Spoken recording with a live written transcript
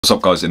What's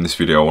up guys, in this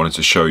video I wanted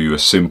to show you a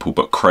simple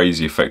but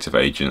crazy effective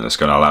agent that's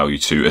going to allow you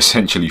to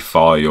essentially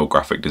fire your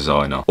graphic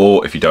designer,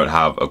 or if you don't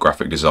have a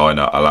graphic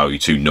designer, allow you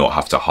to not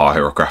have to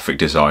hire a graphic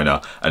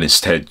designer and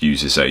instead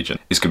use this agent.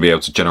 It's going to be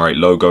able to generate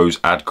logos,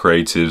 ad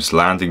creatives,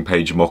 landing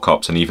page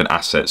mockups and even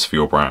assets for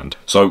your brand.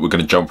 So we're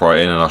going to jump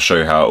right in and I'll show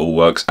you how it all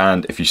works,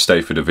 and if you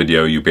stay for the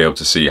video you'll be able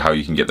to see how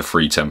you can get the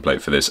free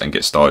template for this and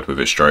get started with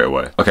it straight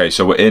away. Okay,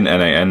 so we're in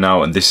n8n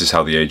now and this is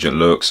how the agent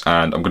looks,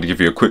 and I'm going to give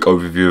you a quick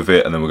overview of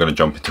it and then we're going to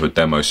jump into a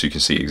demo so you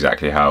can see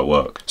exactly how it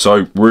works.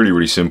 So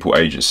really simple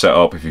agent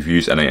setup. If you've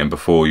used n8n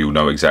before you'll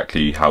know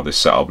exactly how this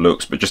setup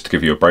looks, but just to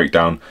give you a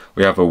breakdown,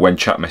 we have a when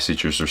chat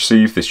message is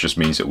received. This just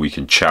means that we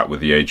can chat with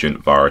the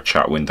agent via a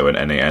chat window in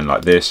n8n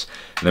like this,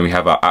 and then we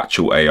have our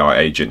actual AI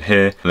agent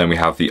here, and then we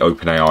have the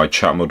OpenAI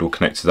chat model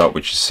connected up,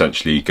 which is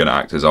essentially going to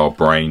act as our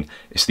brain.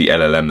 It's the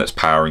LLM that's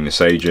powering this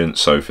agent.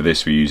 So for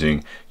this we're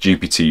using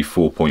GPT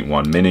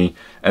 4.1 mini,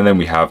 and then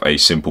we have a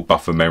simple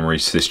buffer memory.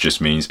 So this just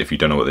means, if you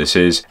don't know what this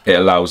is, it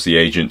allows the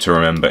agent to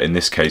remember, in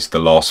this case, the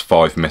last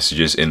 5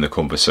 messages in the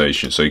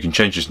conversation. So you can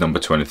change this number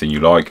to anything you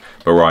like,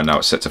 but right now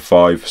it's set to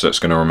 5, so it's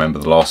going to remember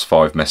the last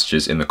 5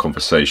 messages in the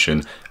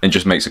conversation and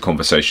just makes the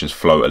conversations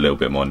flow a little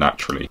bit more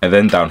naturally. And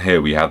then down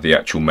here we have the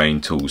actual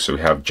main tools. So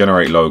we have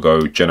generate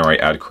logo,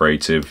 generate ad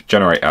creative,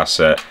 generate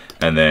asset,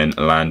 and then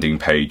landing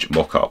page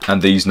mockup.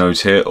 And these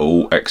nodes here are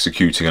all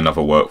executing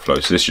another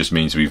workflow. So this just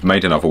means we've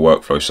made another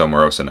workflow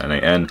somewhere else in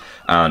n8n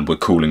and we're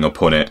calling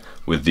upon it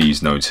with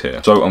these nodes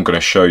here. So I'm going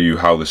to show you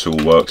how this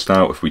all works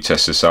now. If we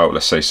test this out,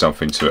 let's say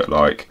something to it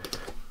like,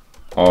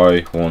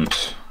 I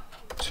want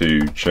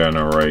to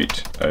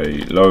generate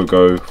a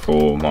logo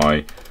for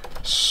my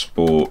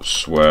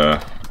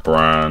sportswear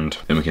brand.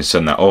 Then we can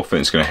send that off and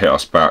it's going to hit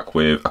us back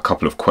with a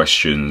couple of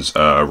questions,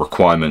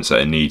 requirements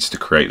that it needs to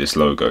create this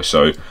logo.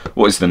 So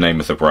what is the name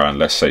of the brand?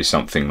 Let's say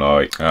something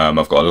like,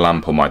 I've got a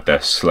lamp on my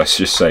desk, let's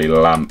just say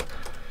lamp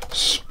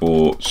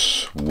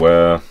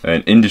sportswear.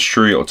 And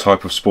industry or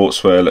type of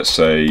sportswear, let's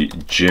say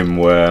gym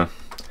wear.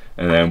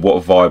 And then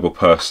what viable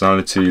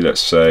personality,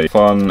 let's say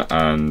fun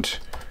and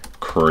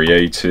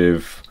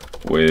creative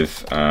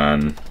with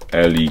an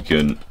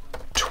elegant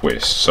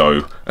twist.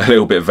 So a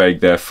little bit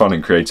vague there, fun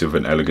and creative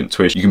and elegant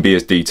twist. You can be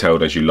as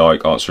detailed as you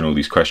like answering all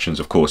these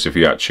questions. Of course, if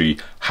you actually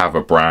have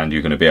a brand,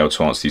 you're going to be able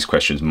to answer these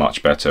questions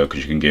much better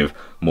because you can give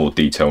more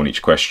detail on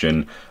each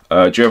question.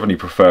 Do you have any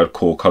preferred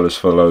core colors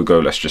for the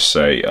logo? Let's just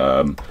say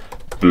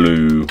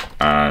blue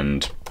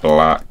and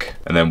black.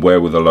 And then where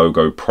will the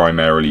logo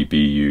primarily be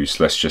used?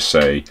 Let's just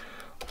say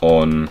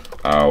on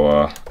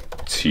our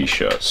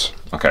t-shirts.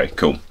 Okay,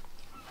 cool.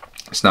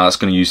 So now it's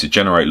going to use the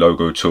generate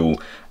logo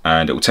tool,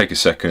 and it will take a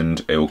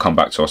second, it will come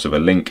back to us with a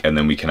link, and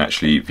then we can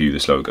actually view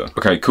this logo.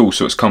 Okay, cool,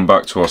 so it's come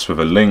back to us with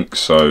a link.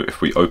 So if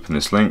we open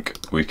this link,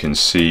 we can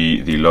see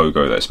the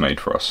logo that's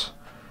made for us.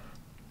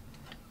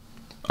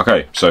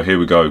 Okay, so here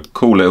we go,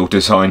 cool little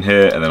design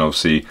here, and then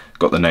obviously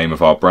got the name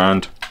of our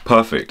brand.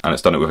 Perfect, and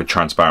it's done it with a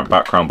transparent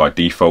background by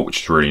default,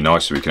 which is really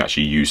nice, so we can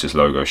actually use this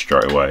logo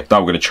straight away. Now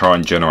we're going to try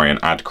and generate an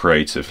ad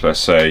creative.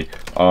 Let's say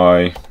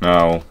I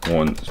now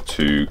want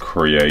to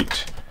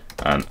create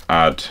an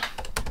ad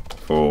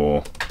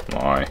for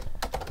my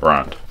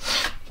brand,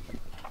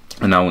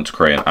 and now I want to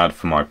create an ad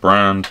for my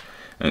brand,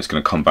 and it's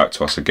going to come back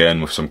to us again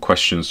with some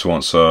questions to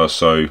answer.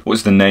 So what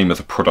is the name of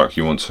the product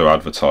you want to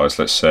advertise?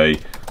 Let's say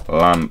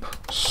lamp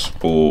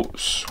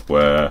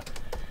sportswear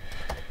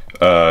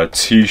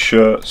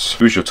t-shirts.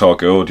 Who's your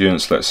target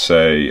audience? Let's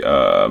say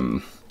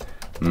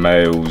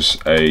males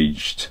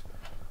aged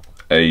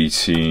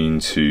 18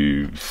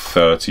 to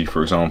 30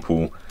 for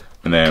example.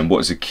 And then what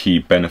is the key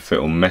benefit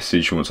or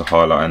message you want to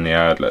highlight in the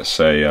ad? Let's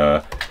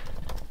say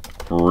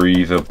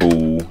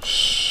breathable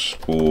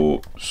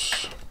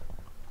sportswear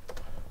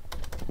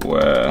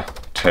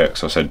tech.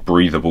 So I said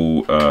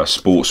breathable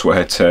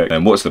sportswear tech.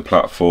 And what's the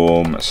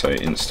platform? Let's say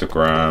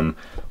Instagram.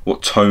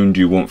 What tone do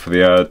you want for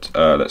the ad?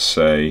 Let's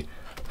say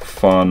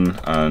fun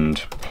and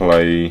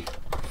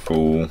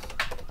playful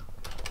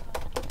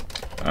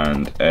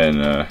and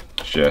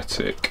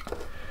energetic.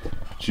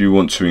 Do you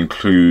want to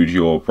include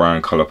your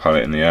brand color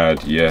palette in the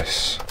ad?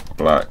 Yes,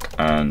 black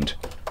and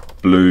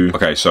blue.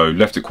 Okay, so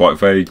left it quite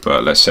vague,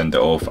 but let's send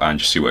it off and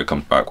just see what it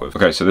comes back with.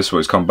 Okay, so this is what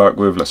it's come back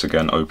with. Let's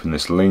again open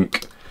this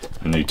link,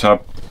 a new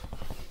tab,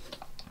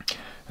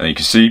 and you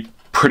can see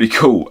pretty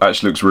cool.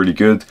 Actually looks really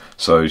good.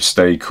 So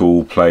stay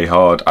cool, play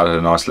hard. Added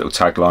a nice little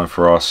tagline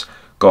for us.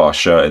 Got our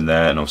shirt in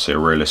there, and obviously a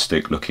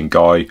realistic looking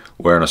guy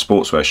wearing a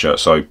sportswear shirt.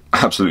 So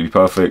absolutely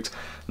perfect.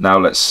 Now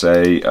let's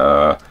say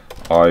I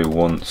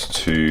want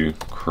to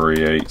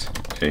create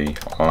a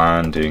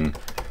landing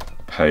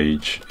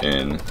page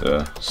in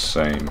the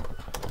same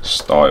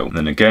style. And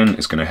then again,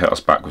 it's going to hit us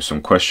back with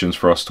some questions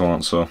for us to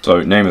answer.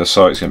 So name of the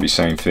site is going to be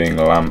same thing,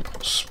 lamp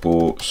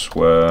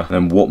sportswear.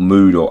 Then what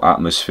mood or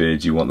atmosphere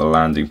do you want the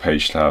landing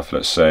page to have?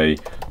 Let's say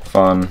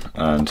fun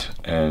and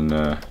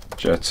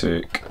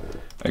energetic.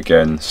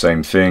 Again,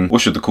 same thing. What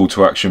should the call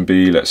to action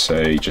be? Let's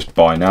say just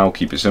buy now,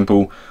 keep it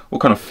simple.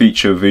 What kind of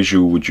feature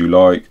visual would you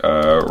like?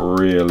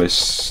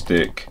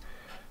 Realistic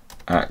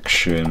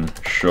action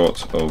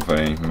shot of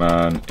a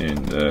man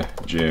in the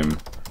gym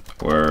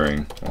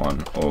wearing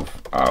one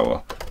of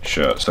our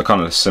shirts. So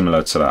kind of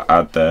similar to that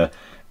ad there.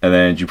 And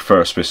then do you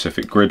prefer a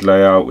specific grid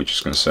layout? We're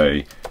just going to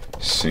say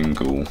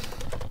single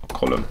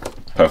column.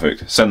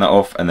 Perfect. Send that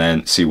off and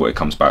then see what it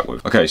comes back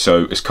with. Okay,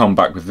 so it's come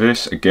back with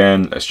this.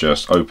 Again, let's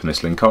just open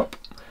this link up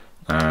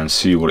and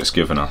see what it's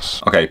given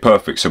us. Okay,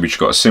 perfect. So we've just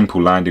got a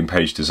simple landing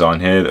page design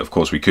here that of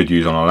course we could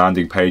use on our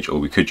landing page, or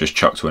we could just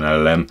chuck to an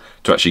LLM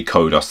to actually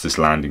code us this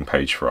landing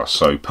page for us.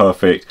 So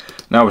perfect.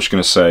 Now we're just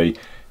going to say,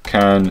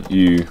 can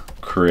you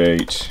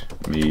create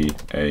me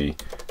a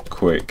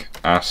quick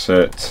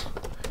asset?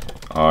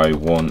 I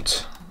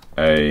want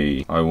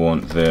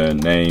the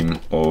name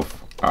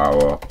of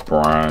our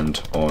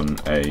brand on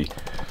a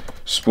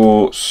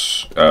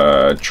sports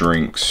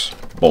drinks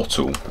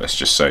bottle, let's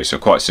just say. So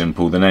quite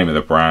simple, the name of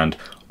the brand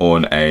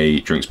on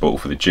a drinks bottle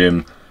for the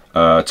gym.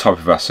 Type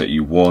of asset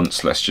you want,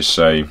 so let's just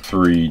say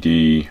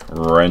 3D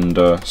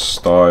render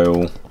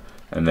style,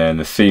 and then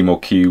the theme or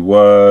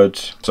keyword.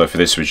 So for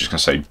this we're just going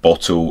to say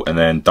bottle, and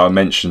then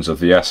dimensions of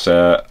the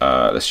asset,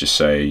 let's just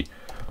say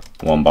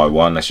 1 by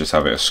 1, let's just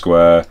have it a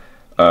square.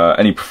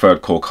 Any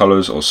preferred core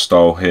colors or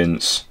style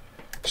hints,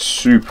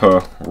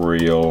 super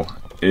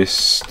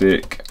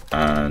realistic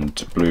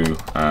and blue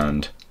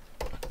and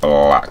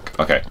black.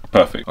 Okay,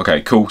 perfect.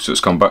 Okay, cool. So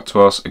it's come back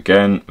to us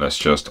again. Let's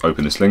just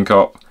open this link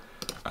up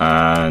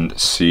and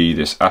see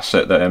this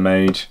asset that it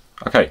made.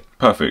 Okay,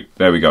 perfect.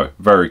 There we go.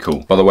 Very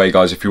cool. By the way,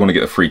 guys, if you want to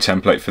get the free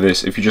template for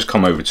this, if you just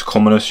come over to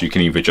Commoners, you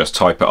can either just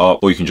type it up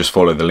or you can just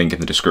follow the link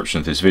in the description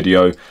of this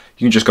video.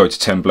 You can just go to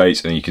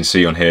templates and you can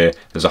see on here,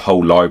 there's a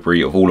whole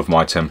library of all of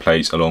my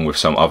templates along with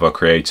some other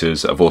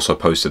creators that have also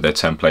posted their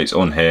templates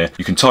on here.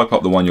 You can type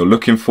up the one you're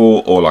looking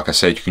for, or like I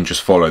said, you can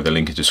just follow the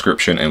link in the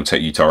description and it'll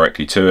take you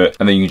directly to it.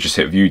 And then you can just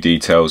hit view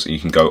details and you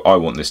can go, I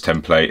want this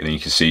template. And then you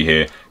can see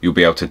here, you'll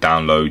be able to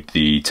download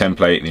the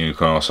template, and you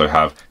can also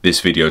have this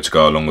video to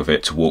go along with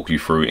it to walk you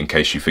through in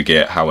case you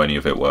forget how any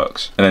of it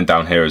works. And then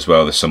down here as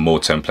well, there's some more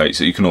templates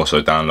that you can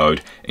also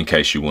download in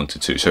case you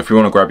wanted to. So if you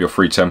want to grab your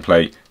free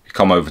template,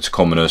 come over to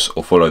Commoners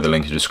or follow the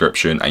link in the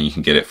description and you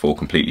can get it for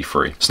completely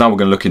free. So now we're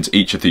going to look into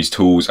each of these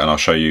tools and I'll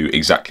show you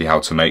exactly how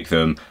to make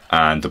them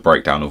and the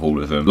breakdown of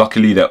all of them.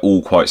 Luckily, they're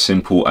all quite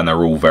simple and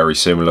they're all very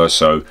similar,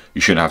 so you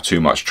shouldn't have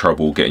too much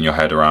trouble getting your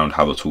head around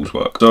how the tools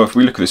work. So if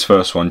we look at this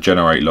first one,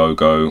 generate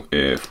logo,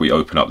 if we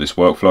open up this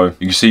workflow,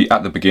 you can see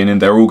at the beginning,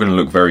 they're all going to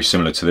look very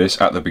similar to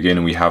this. At the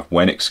beginning, we have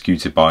when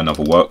executed by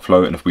another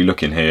workflow. And if we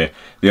look in here,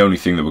 the only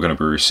thing that we're going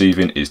to be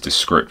receiving is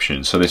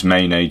description. So this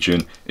main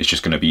agent is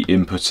just going to be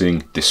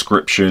inputting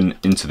description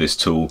into this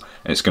tool,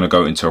 and it's going to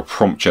go into a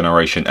prompt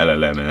generation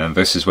LLM. And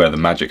this is where the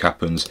magic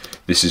happens.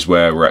 This is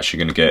where we're actually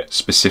going to get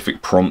specific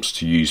prompts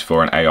to use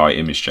for an AI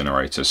image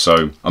generator.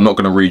 So I'm not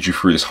going to read you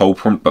through this whole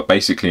prompt, but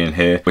basically in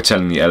here, we're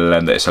telling the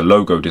LLM that it's a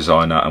logo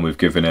designer and we've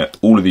given it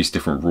all of these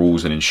different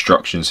rules and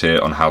instructions here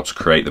on how to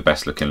create the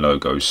best looking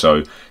logo.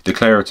 So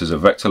declare it as a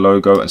vector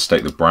logo and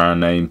state the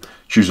brand name,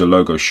 choose a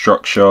logo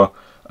structure,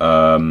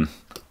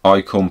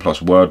 icon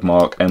plus word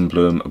mark,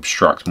 emblem,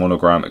 abstract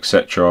monogram,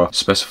 etc.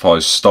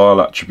 Specifies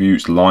style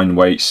attributes, line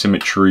weight,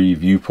 symmetry,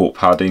 viewport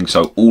padding.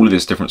 So all of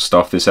this different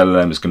stuff, this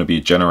LLM is going to be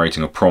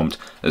generating a prompt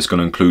that's going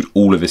to include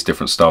all of this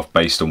different stuff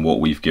based on what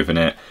we've given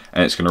it,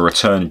 and it's going to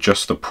return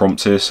just the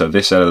prompt here. So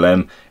this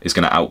LLM is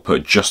going to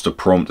output just a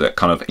prompt that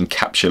kind of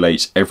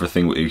encapsulates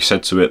everything that we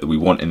said to it that we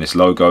want in this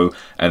logo,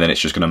 and then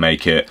it's just going to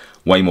make it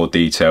way more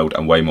detailed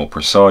and way more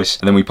precise.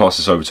 And then we pass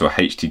this over to a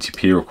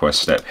HTTP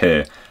request step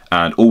here.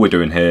 And all we're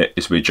doing here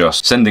is we're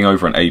just sending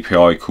over an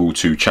API call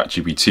to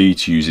ChatGPT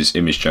to use this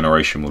image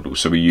generation model.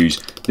 So we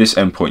use this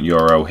endpoint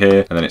URL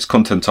here, and then it's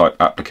content type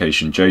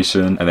application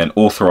JSON, and then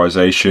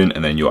authorization,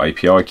 and then your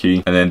API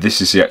key. And then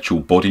this is the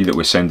actual body that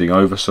we're sending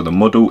over. So the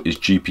model is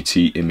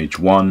GPT image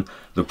 1.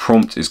 The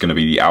prompt is going to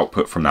be the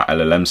output from that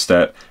LLM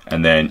step,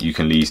 and then you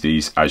can leave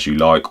these as you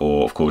like,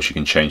 or of course you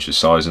can change the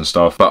size and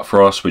stuff. But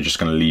for us, we're just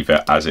going to leave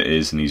it as it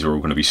is, and these are all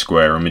going to be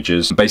square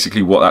images. And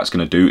basically what that's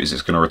going to do is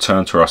it's going to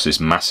return to us this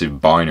massive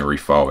binary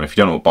file. And if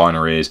you don't know what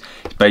binary is,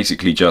 it's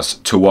basically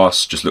just, to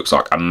us, just looks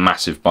like a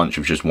massive bunch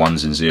of just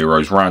ones and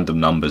zeros, random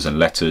numbers and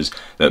letters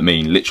that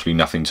mean literally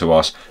nothing to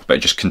us, but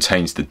it just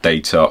contains the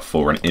data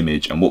for an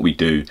image. And what we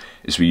do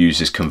is we use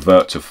this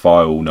convert to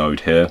file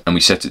node here, and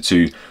we set it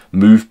to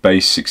move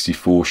base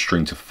 64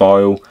 string to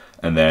file,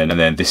 and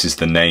then this is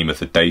the name of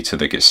the data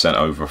that gets sent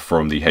over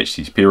from the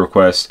HTTP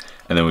request,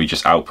 and then we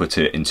just output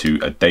it into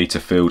a data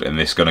field, and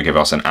this is going to give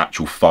us an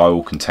actual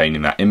file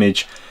containing that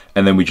image.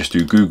 And then we just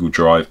do Google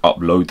Drive,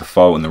 upload the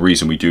file, and the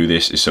reason we do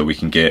this is so we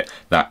can get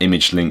that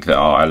image link that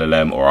our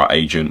LLM or our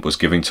agent was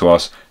giving to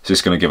us. So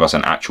it's going to give us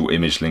an actual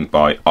image link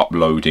by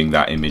uploading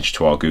that image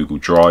to our Google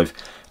Drive.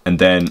 And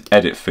then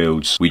edit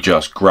fields, we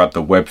just grab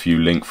the web view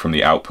link from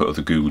the output of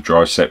the Google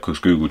Drive set, because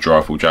Google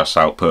Drive will just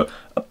output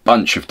a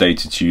bunch of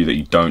data to you that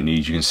you don't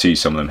need. You can see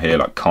some of them here,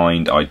 like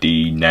kind,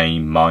 ID,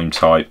 name, MIME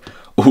type,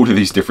 all of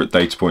these different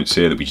data points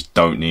here that we just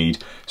don't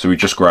need. So we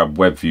just grab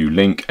web view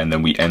link, and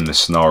then we end the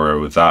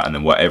scenario with that, and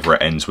then whatever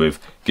it ends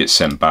with gets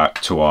sent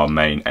back to our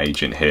main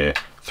agent here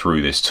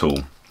through this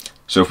tool.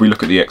 So if we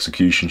look at the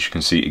executions, you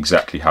can see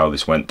exactly how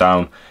this went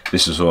down.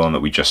 This is the one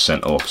that we just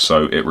sent off.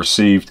 So it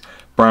received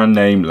brand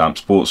name, lamp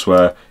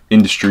sportswear,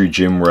 industry,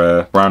 gym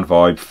wear, brand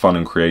vibe, fun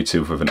and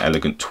creative with an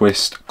elegant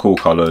twist, core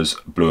colors,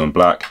 blue and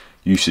black,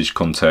 usage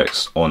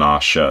context on our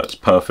shirts.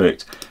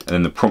 Perfect. And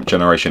then the prompt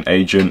generation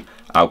agent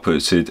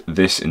outputted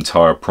this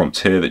entire prompt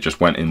here that just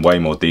went in way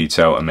more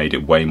detail and made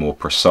it way more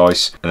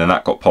precise. And then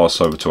that got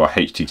passed over to our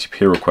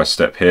HTTP request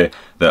step here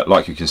that,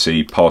 like you can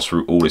see, passed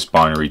through all this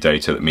binary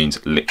data that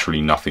means literally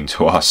nothing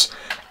to us.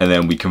 And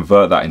then we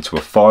convert that into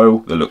a file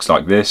that looks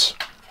like this,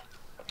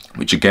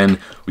 which again,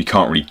 we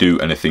can't really do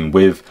anything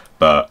with,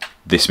 but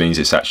this means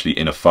it's actually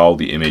in a file.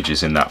 The image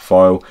is in that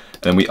file.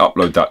 And then we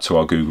upload that to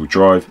our Google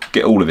Drive,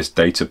 get all of this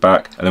data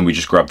back, and then we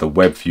just grab the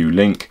web view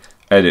link,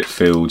 edit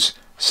fields,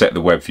 set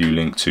the web view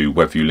link to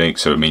web view link,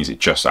 so it means it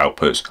just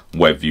outputs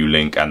web view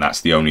link, and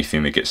that's the only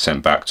thing that gets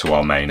sent back to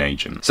our main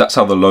agent. So that's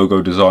how the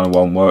logo designer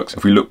one works.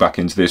 If we look back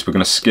into this, we're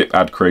going to skip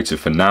add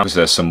creative for now because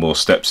there's some more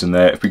steps in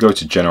there. If we go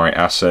to generate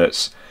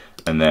assets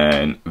and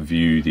then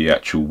view the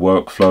actual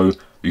workflow,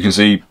 you can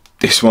see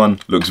this one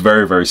looks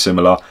very, very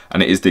similar,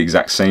 and it is the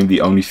exact same.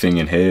 The only thing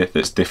in here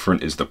that's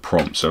different is the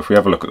prompt. So if we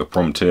have a look at the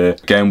prompt here,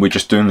 again, we're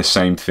just doing the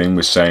same thing.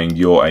 We're saying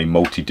you're a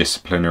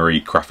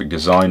multidisciplinary graphic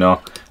designer,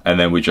 and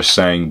then we're just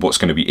saying what's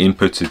going to be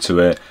inputted to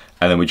it.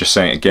 And then we're just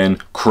saying, again,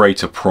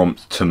 create a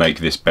prompt to make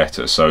this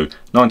better. So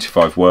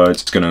 95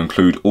 words, it's going to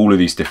include all of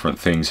these different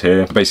things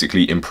here,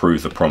 basically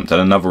improve the prompt.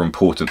 And another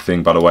important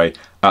thing, by the way,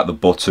 at the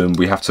bottom,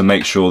 we have to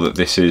make sure that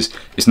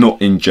it's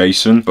not in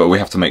JSON, but we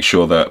have to make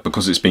sure that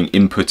because it's being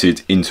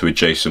inputted into a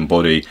JSON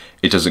body,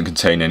 it doesn't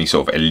contain any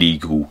sort of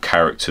illegal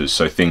characters.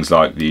 So things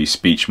like the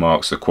speech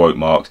marks, the quote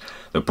marks,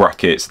 the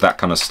brackets, that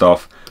kind of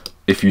stuff.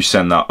 If you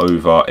send that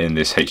over in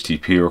this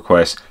HTTP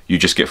request, you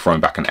just get thrown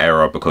back an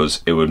error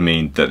because it would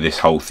mean that this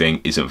whole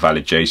thing isn't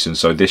valid JSON.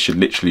 So this should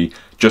literally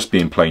just be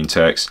in plain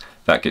text.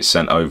 That gets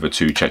sent over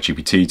to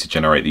ChatGPT to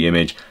generate the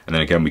image. And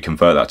then again, we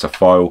convert that to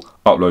file,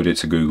 upload it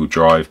to Google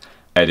Drive,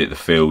 edit the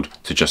field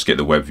to just get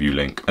the web view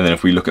link. And then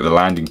if we look at the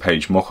landing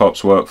page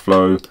mockups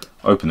workflow,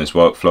 open this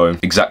workflow,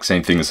 exact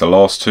same thing as the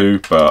last two,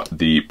 but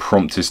the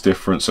prompt is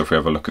different. So if we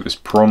have a look at this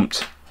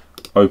prompt,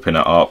 open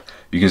it up,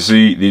 you can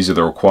see these are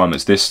the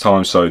requirements this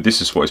time. So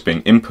this is what is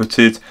being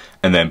inputted,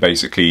 and then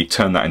basically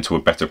turn that into a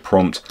better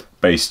prompt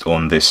based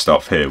on this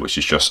stuff here, which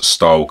is just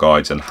style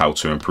guides and how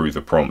to improve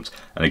the prompt.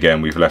 And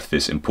again, we've left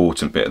this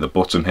important bit at the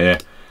bottom here.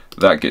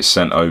 That gets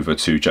sent over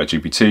to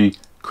ChatGPT,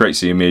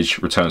 creates the image,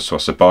 returns to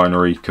us a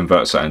binary,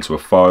 converts that into a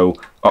file,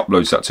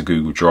 uploads that to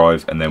Google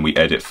Drive, and then we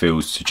edit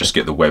fields to just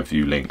get the web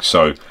view link.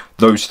 So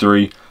those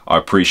three, I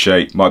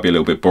appreciate, might be a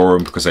little bit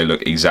boring because they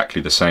look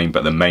exactly the same,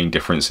 but the main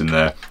difference in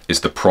there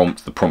is the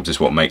prompt. The prompt is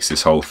what makes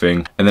this whole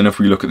thing. And then if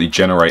we look at the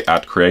generate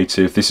add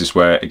creative, this is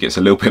where it gets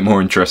a little bit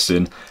more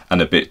interesting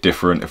and a bit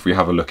different. If we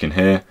have a look in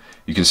here,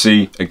 you can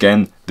see,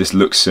 again, this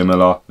looks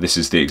similar. This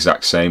is the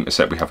exact same,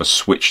 except we have a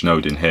switch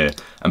node in here.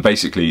 And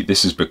basically,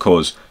 this is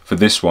because for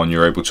this one,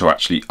 you're able to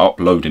actually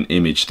upload an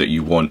image that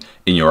you want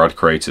in your ad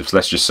creatives.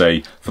 Let's just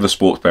say for the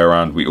sports bear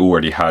round, we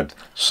already had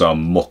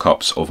some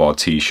mock-ups of our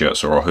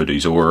t-shirts or our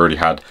hoodies, or we already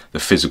had the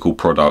physical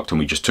product and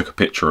we just took a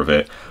picture of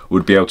it.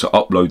 We'd be able to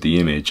upload the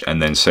image and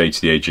then say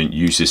to the agent,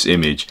 use this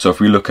image. So if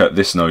we look at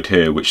this node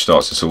here, which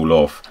starts this all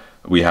off,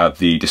 we have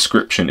the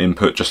description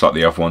input just like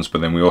the other ones, but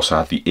then we also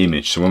have the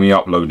image. So when we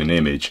upload an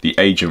image, the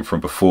agent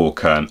from before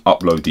can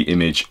upload the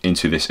image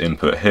into this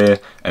input here,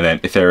 and then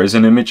if there is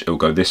an image, it will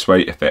go this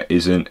way. If there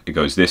isn't, it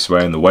goes this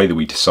way. And the way that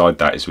we decide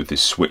that is with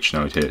this switch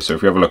node here. So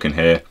if we have a look in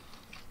here,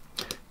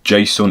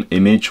 JSON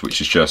image,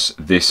 which is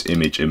just this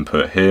image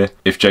input here.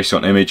 If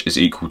JSON image is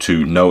equal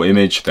to no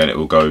image, then it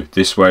will go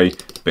this way.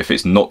 But if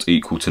it's not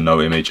equal to no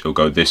image, it'll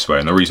go this way.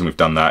 And the reason we've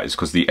done that is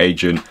because the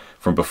agent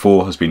from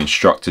before has been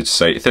instructed to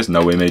say if there's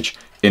no image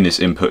in this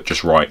input,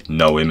 just write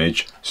no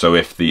image. So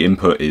if the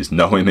input is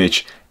no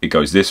image, it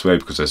goes this way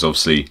because there's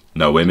obviously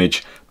no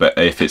image. But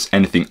if it's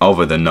anything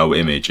other than no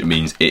image, it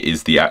means it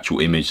is the actual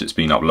image that's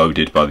been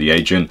uploaded by the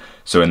agent.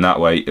 So in that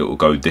way, it will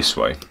go this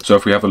way. So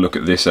if we have a look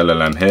at this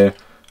LLM here,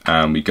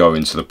 and we go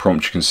into the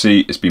prompt, you can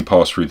see it's been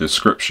passed through the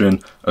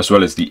description as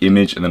well as the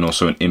image, and then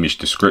also an image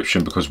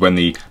description, because when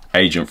the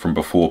agent from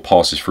before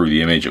passes through the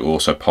image, it will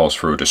also pass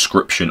through a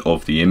description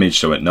of the image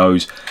so it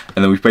knows.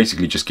 And then we've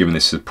basically just given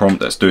this a prompt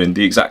that's doing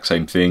the exact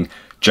same thing,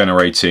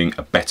 generating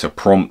a better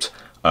prompt.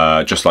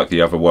 Just like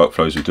the other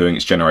workflows we're doing,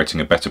 it's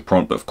generating a better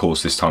prompt, but of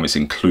course this time it's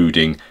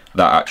including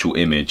that actual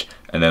image.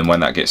 And then when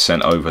that gets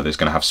sent over, there's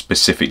going to have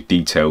specific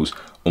details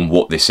on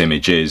what this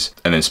image is,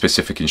 and then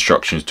specific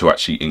instructions to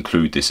actually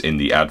include this in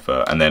the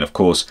advert. And then of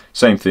course,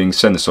 same thing,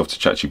 send this off to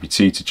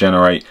ChatGPT to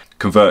generate,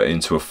 convert it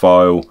into a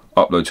file,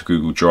 upload to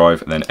Google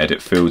Drive, and then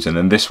edit fields. And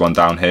then this one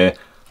down here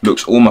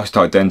looks almost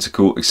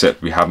identical,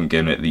 except we haven't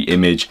given it the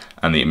image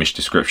and the image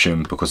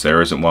description because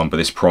there isn't one. But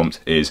this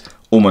prompt is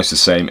almost the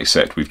same,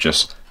 except we've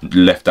just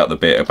left out the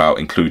bit about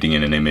including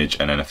in an image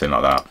and anything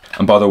like that.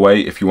 And by the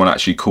way, if you want to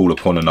actually call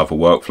upon another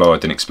workflow, I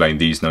didn't explain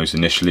these nodes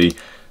initially.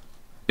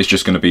 It's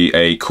just going to be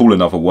a call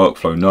another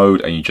workflow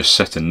node, and you just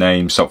set a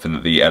name, something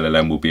that the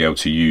LLM will be able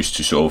to use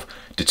to sort of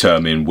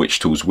determine which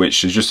tool's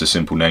which. It's just a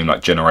simple name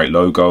like generate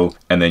logo,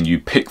 and then you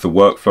pick the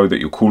workflow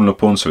that you're calling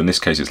upon. So in this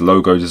case, it's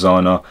logo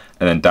designer,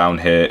 and then down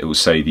here it will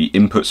say the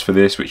inputs for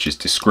this, which is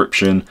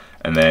description.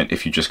 And then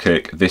if you just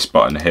click this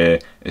button here,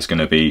 it's going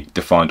to be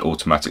defined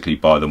automatically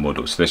by the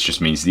model. So this just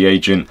means the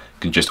agent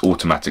can just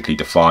automatically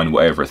define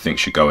whatever it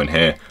thinks should go in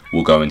here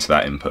will go into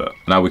that input.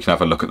 Now we can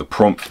have a look at the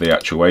prompt for the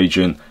actual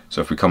agent. So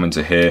if we come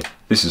into here,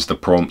 this is the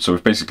prompt. So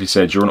we've basically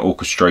said you're an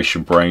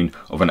orchestration brain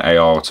of an AI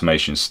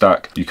automation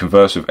stack. You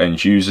converse with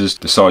end users,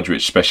 decide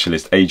which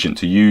specialist agent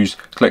to use,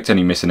 collect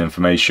any missing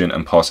information,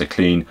 and pass a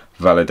clean,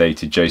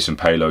 validated JSON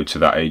payload to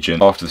that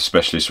agent. After the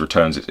specialist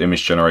returns its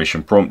image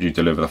generation prompt, you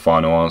deliver the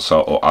final answer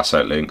or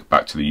asset link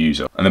back to the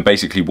user. And then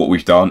basically what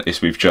we've done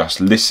is we've just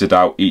listed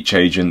out each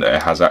agent that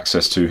it has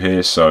access to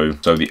here. So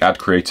the ad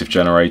creative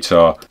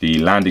generator, the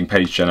landing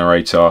page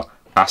generator,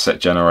 asset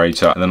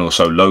generator, and then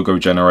also logo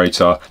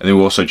generator. And then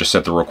we also just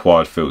set the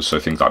required fields, so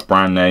things like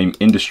brand name,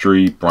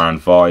 industry, brand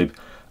vibe,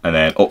 and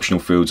then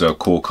optional fields are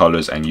core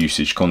colors and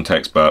usage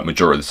context, but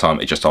majority of the time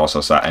it just asks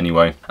us that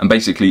anyway. And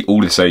basically all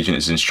this agent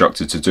is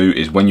instructed to do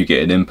is when you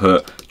get an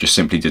input, just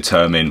simply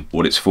determine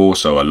what it's for.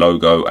 So a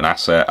logo, an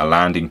asset, a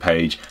landing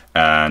page,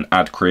 and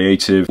add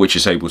creative, which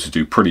is able to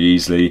do pretty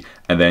easily,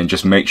 and then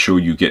just make sure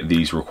you get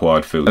these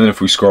required fields. And then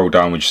if we scroll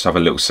down, we just have a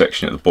little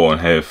section at the bottom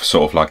here for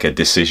sort of like a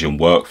decision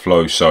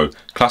workflow. So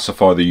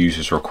classify the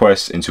user's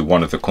request into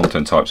one of the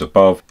content types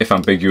above. If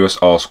ambiguous,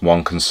 ask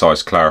one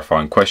concise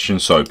clarifying question.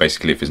 So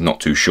basically if it's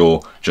not too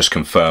sure, just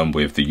confirm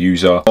with the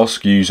user.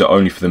 Ask user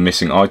only for the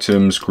missing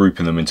items,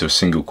 grouping them into a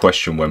single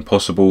question when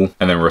possible,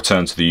 and then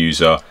return to the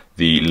user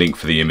the link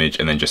for the image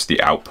and then just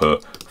the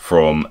output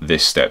from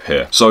this step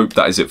here. So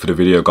that is it for the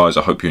video, guys.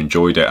 I hope you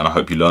enjoyed it, and I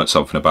hope you learned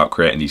something about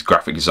creating these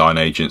graphic design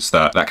agents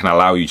that can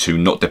allow you to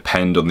not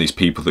depend on these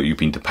people that you've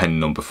been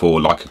depending on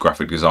before, like a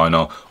graphic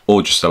designer,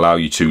 or just allow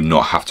you to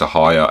not have to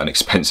hire an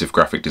expensive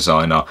graphic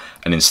designer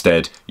and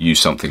instead use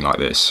something like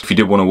this. If you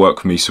did want to work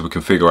with me so we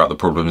can figure out the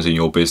problems in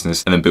your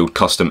business and then build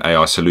custom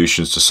AI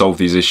solutions to solve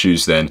these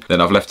issues, then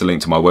I've left a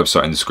link to my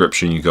website in the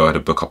description. You go ahead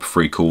and book up a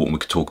free call and we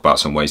can talk about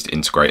some ways to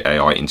integrate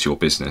AI into your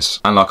business.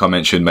 And like I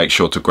mentioned, make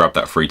sure to grab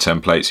that free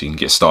template so you can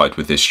get started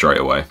with this straight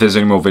away. If there's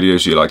any more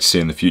videos you'd like to see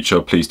in the future,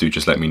 please do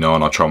just let me know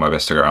and I'll try my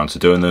best to get around to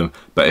doing them.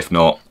 But if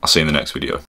not, I'll see you in the next video.